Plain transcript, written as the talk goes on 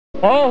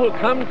All who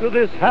come to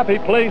this happy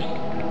place,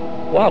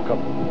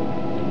 welcome.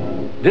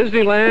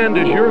 Disneyland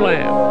is your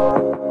land.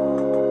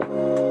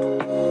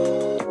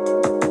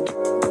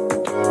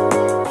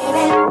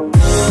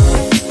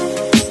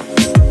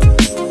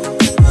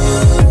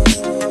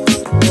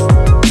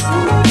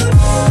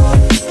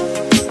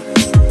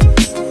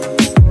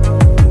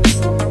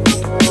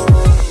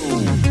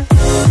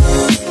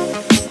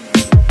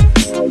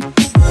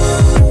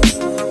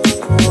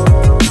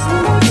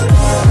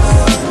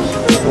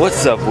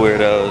 What's up,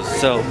 weirdos?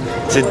 So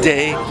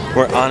today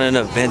we're on an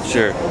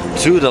adventure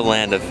to the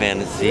land of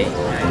fantasy,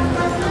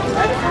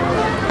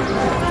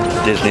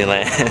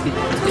 Disneyland.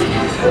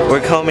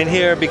 We're coming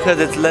here because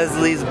it's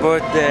Leslie's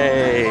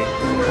birthday,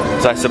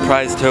 so I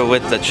surprised her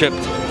with a trip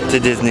to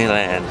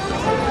Disneyland.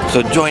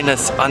 So join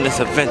us on this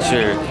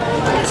adventure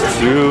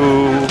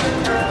through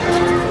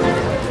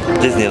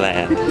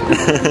Disneyland.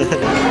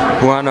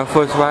 We're on our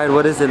first ride.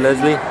 What is it,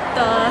 Lesley?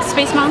 The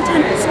Space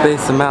Mountain.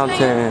 Space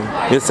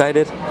Mountain. You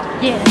excited?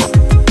 Yeah.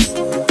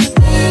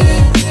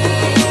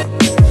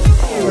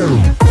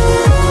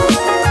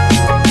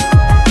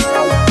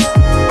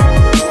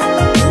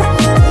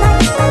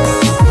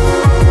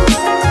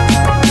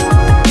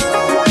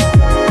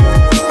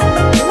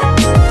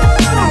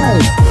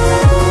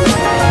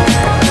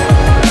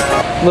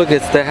 Look,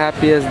 it's the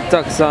happiest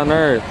ducks on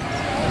earth.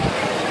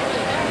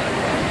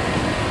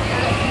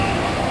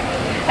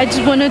 I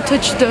just want to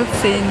touch the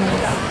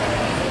fins.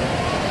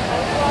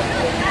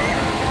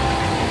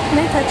 Can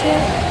I touch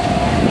it?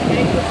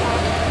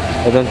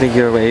 I don't think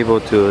you're able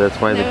to. That's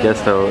why the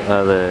guests are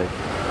the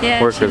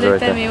workers she are right looked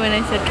there. at me when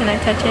I said, "Can I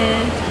touch it?"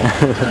 And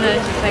I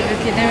was just like,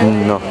 "Okay, never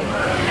mind." No.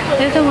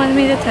 They don't want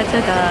me to touch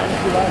a dog.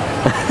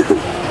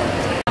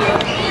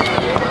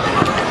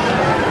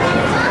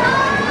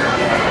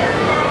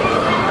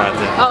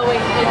 Oh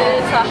wait, I did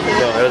it softly.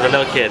 No, it was a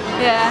little kid.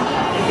 Yeah.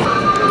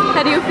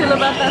 How do you feel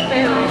about that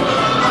family?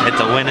 It's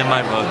a win in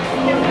my book.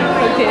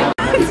 Okay.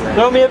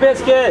 Throw me a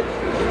biscuit.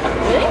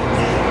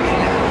 Really?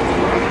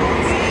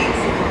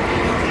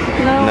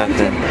 No.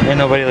 Nothing. Ain't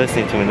nobody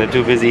listening to me. They're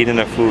too busy eating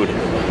their food.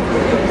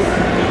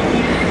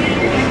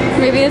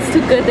 Maybe it's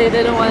too good they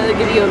didn't want to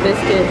give you a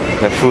biscuit.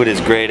 The food is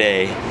grade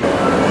A.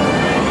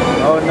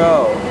 Oh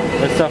no,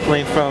 we're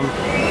suffering from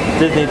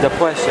Disney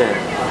depression.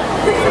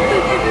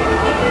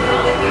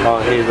 Oh,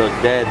 he looks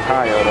dead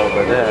tired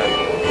over there.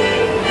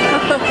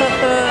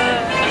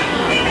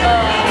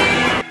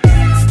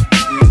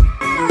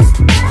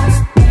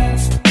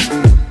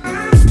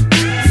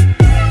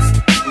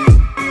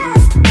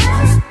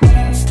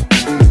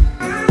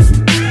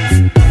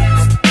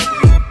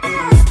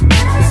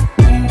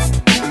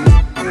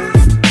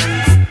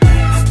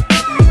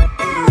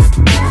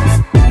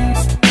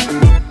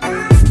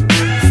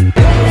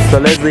 So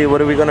Lesley,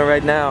 what are we gonna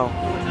ride now?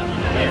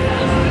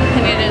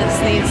 I needed a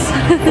sneeze.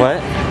 What?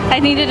 I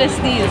needed a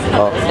sneeze.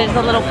 Oh. There's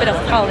a little bit of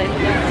pollen.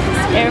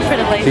 Air for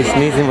the light. She's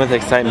sneezing with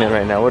excitement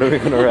right now. What are we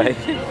gonna ride?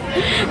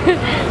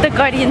 The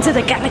Guardians of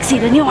the Galaxy,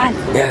 the new one.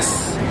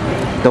 Yes,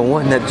 the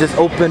one that just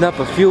opened up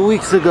a few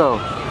weeks ago.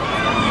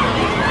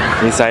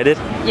 You excited?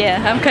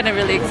 Yeah, I'm kind of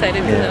really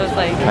excited because I was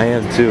like, I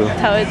am too.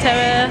 Tower of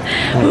Terror.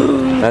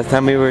 Last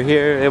time we were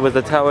here, it was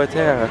the Tower of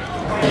Terror.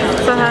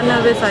 So how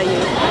nervous are you?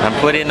 I'm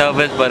pretty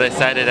nervous but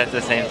excited at the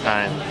same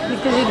time.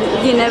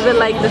 Because you never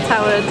liked the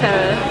Tower of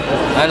Terror.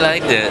 I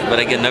liked it, but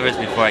I get nervous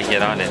before I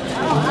get on it.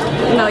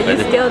 No, you're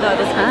scared all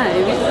the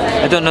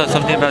time. I don't know,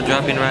 something about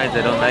dropping rides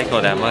I don't like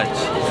all that much.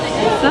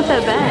 It's not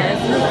that bad.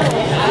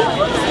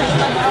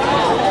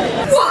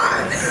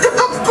 What?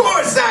 Of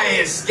course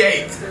I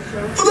escaped.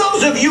 For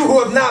those of you who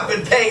have not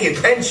been paying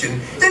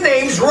attention, the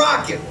name's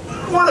Rocket,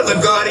 one of the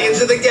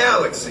Guardians of the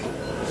Galaxy.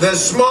 The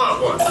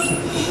smart one.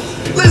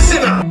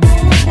 Listen up.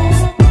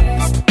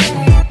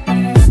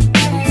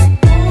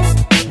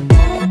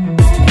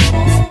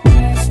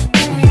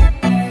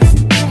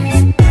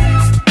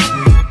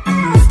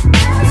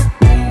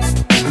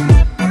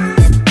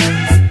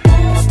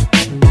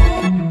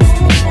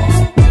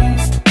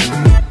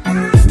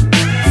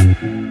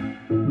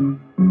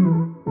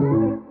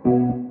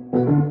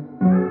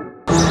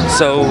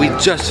 So we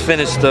just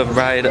finished the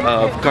ride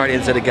of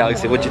Guardians of the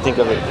Galaxy. What'd you think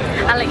of it?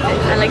 I liked it.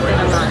 I liked it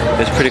a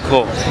lot. It's pretty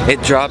cool.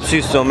 It drops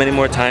you so many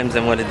more times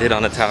than what it did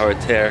on the Tower of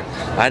Terror.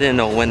 I didn't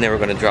know when they were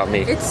going to drop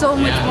me. It's so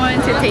much more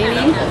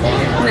entertaining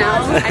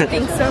now. I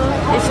think so.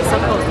 It's just so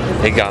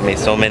cool. It got me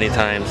so many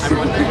times.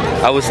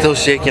 I was still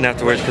shaking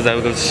afterwards because I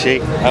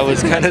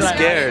was kind of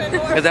scared.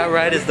 Because that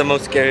ride is the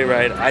most scary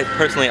ride. I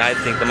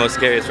think the most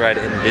scariest ride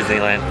in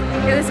Disneyland.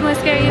 It was more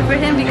scary for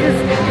him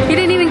because he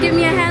didn't even give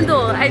me a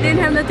handle. I didn't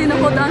have nothing to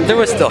hold on to. There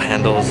were still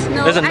handles.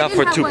 No, There's enough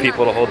for 2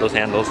 people to hold those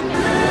handles.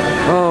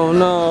 Oh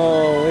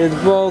no, it's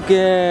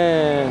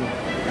broken.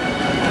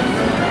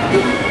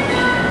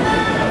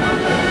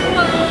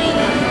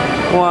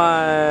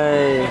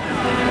 Why?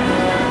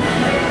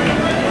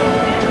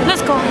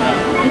 Let's go.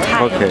 I'm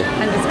tired. Okay.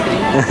 I'm just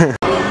kidding.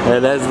 Hey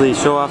Lesley,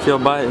 show off your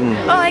button.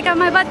 Oh, I got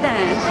my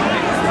button.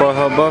 For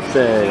her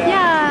birthday.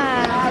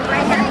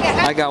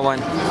 Yeah. I got one.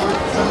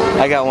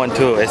 I got one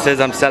too. It says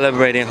I'm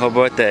celebrating her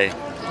birthday.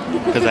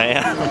 Because I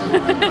am.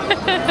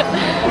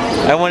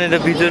 I wanted to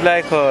be just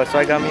like her, so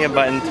I got me a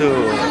button too.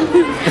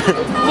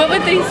 What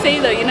would they say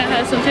though? You know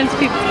how sometimes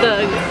people,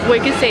 the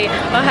workers say,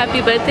 "Oh,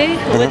 happy birthday."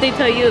 What would they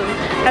tell you?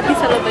 Happy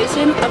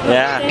celebration. Happy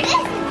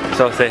birthday?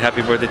 So say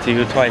happy birthday to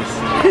you twice.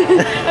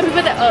 Happy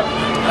birthday.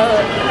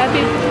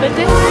 Happy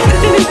birthday.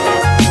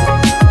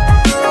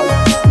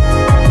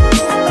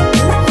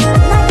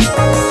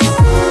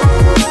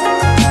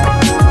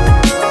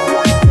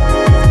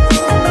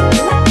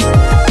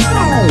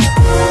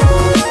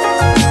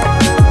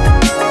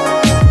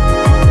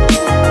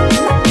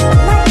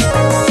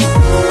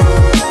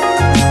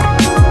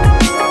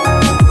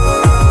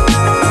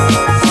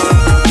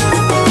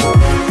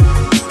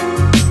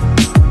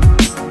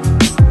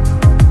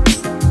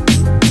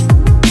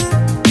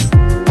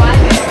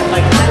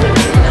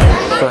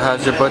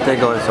 How's your birthday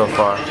going so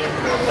far?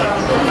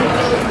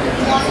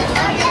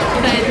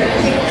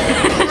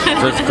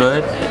 Just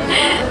good?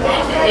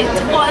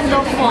 It's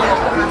wonderful.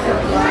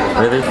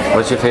 Really?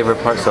 What's your favorite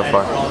part so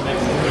far? All of it.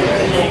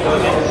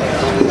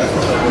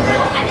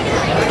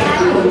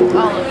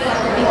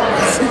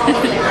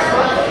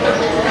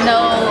 No,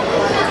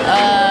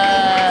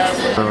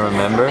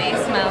 remember?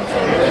 Space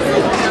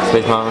Mountain.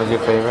 Space Mountain was your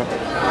favorite?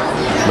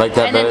 Like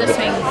that And then better? the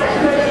swings.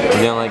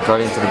 You didn't like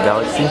Guardians of the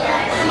Galaxy?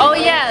 Oh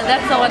yeah,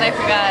 that's the one I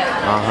forgot.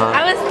 Uh-huh.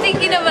 I was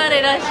thinking about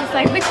it. I was just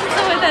like, which is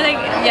the one that I...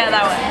 Yeah,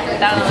 that one.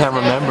 That You one. can't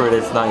remember it,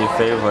 it's not your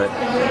favorite.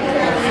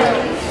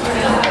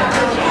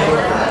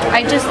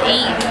 I just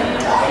ate.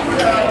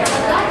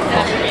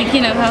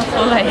 Thinking of how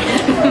full I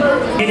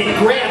am. And it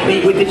grabbed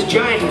me with its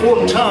giant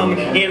forked tongue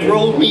and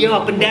rolled me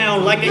up and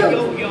down like a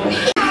yo-yo. A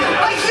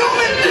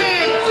human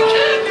being!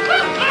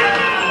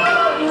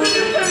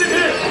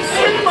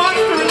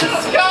 Monster in the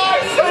sky,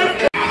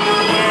 sir!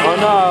 Oh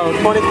no,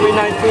 2319!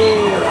 2319!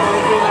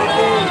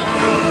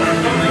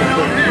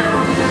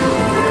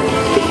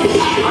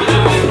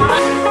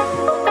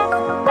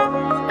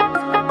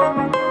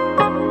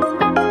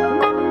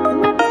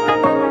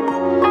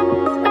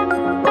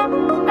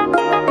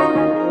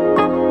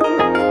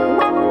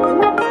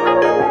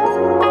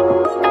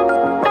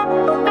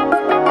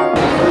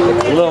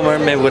 Little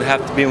Mermaid would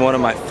have to be one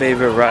of my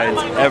favorite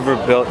rides ever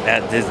built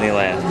at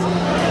Disneyland.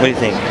 What do you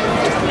think?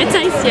 It's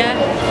nice, yeah.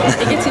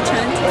 It gets you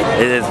turned.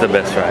 It is the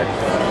best ride,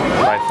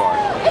 by far.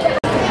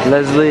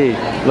 Leslie,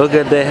 look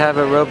at, they have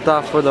it roped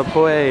off for the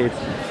parade.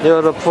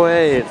 Yo, the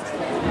parade.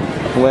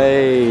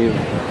 Wave.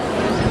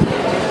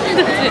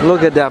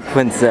 Look at that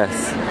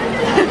princess.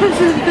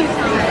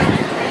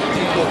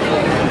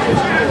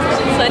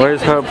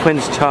 Where's her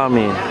Prince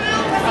Charming?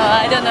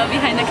 I don't know,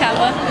 behind the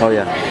camera. Oh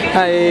yeah.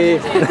 Hi.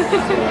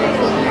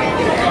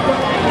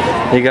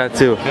 You got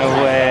two.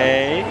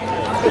 Away.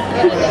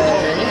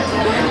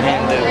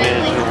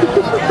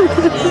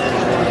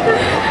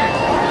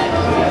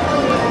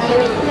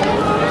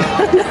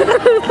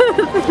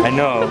 I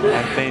know,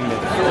 I'm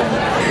famous.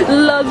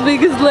 Las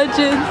Vegas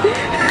legend.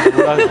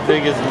 Las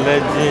Vegas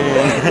legend.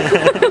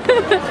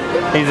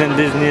 He's in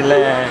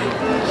Disneyland.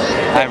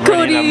 I'm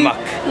Cody, running amok.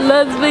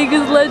 Las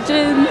Vegas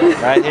legend.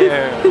 Right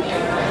here.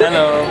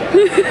 Hello.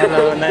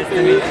 Hello, nice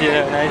to meet you.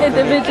 Nice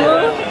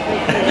Individual. To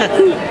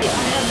meet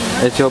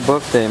you. It's your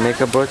birthday. Make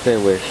a birthday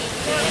wish.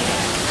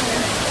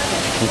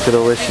 Into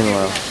the wishing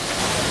well.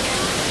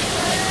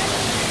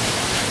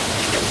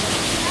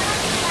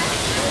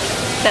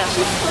 So,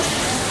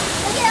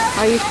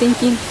 are you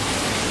thinking?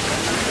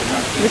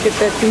 Look at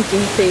that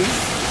thinking face.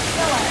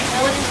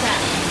 What is that?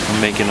 I'm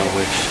making a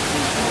wish.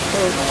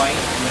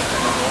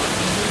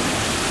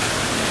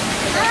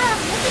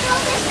 Look at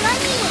all this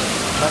money.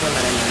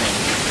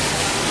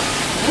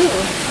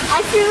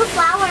 I threw a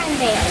flower in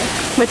there.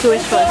 What you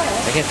wish for?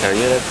 I can tell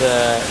you that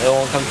it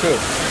won't come true.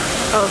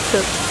 Oh,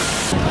 so.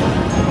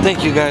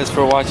 Thank you guys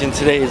for watching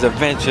today's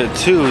adventure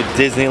to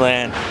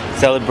Disneyland,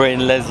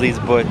 celebrating Leslie's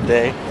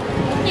birthday.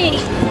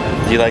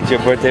 You liked your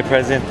birthday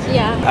present?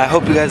 Yeah. I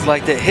hope you guys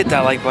liked it. Hit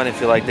that like button if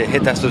you liked it.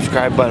 Hit that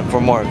subscribe button for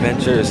more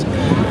adventures.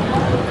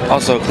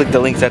 Also, click the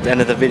links at the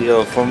end of the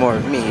video for more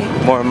of me,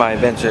 more of my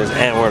adventures,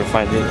 and where to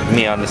find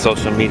me on the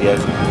social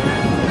medias.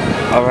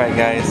 Alright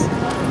guys,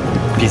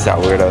 peace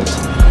out,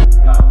 weirdos.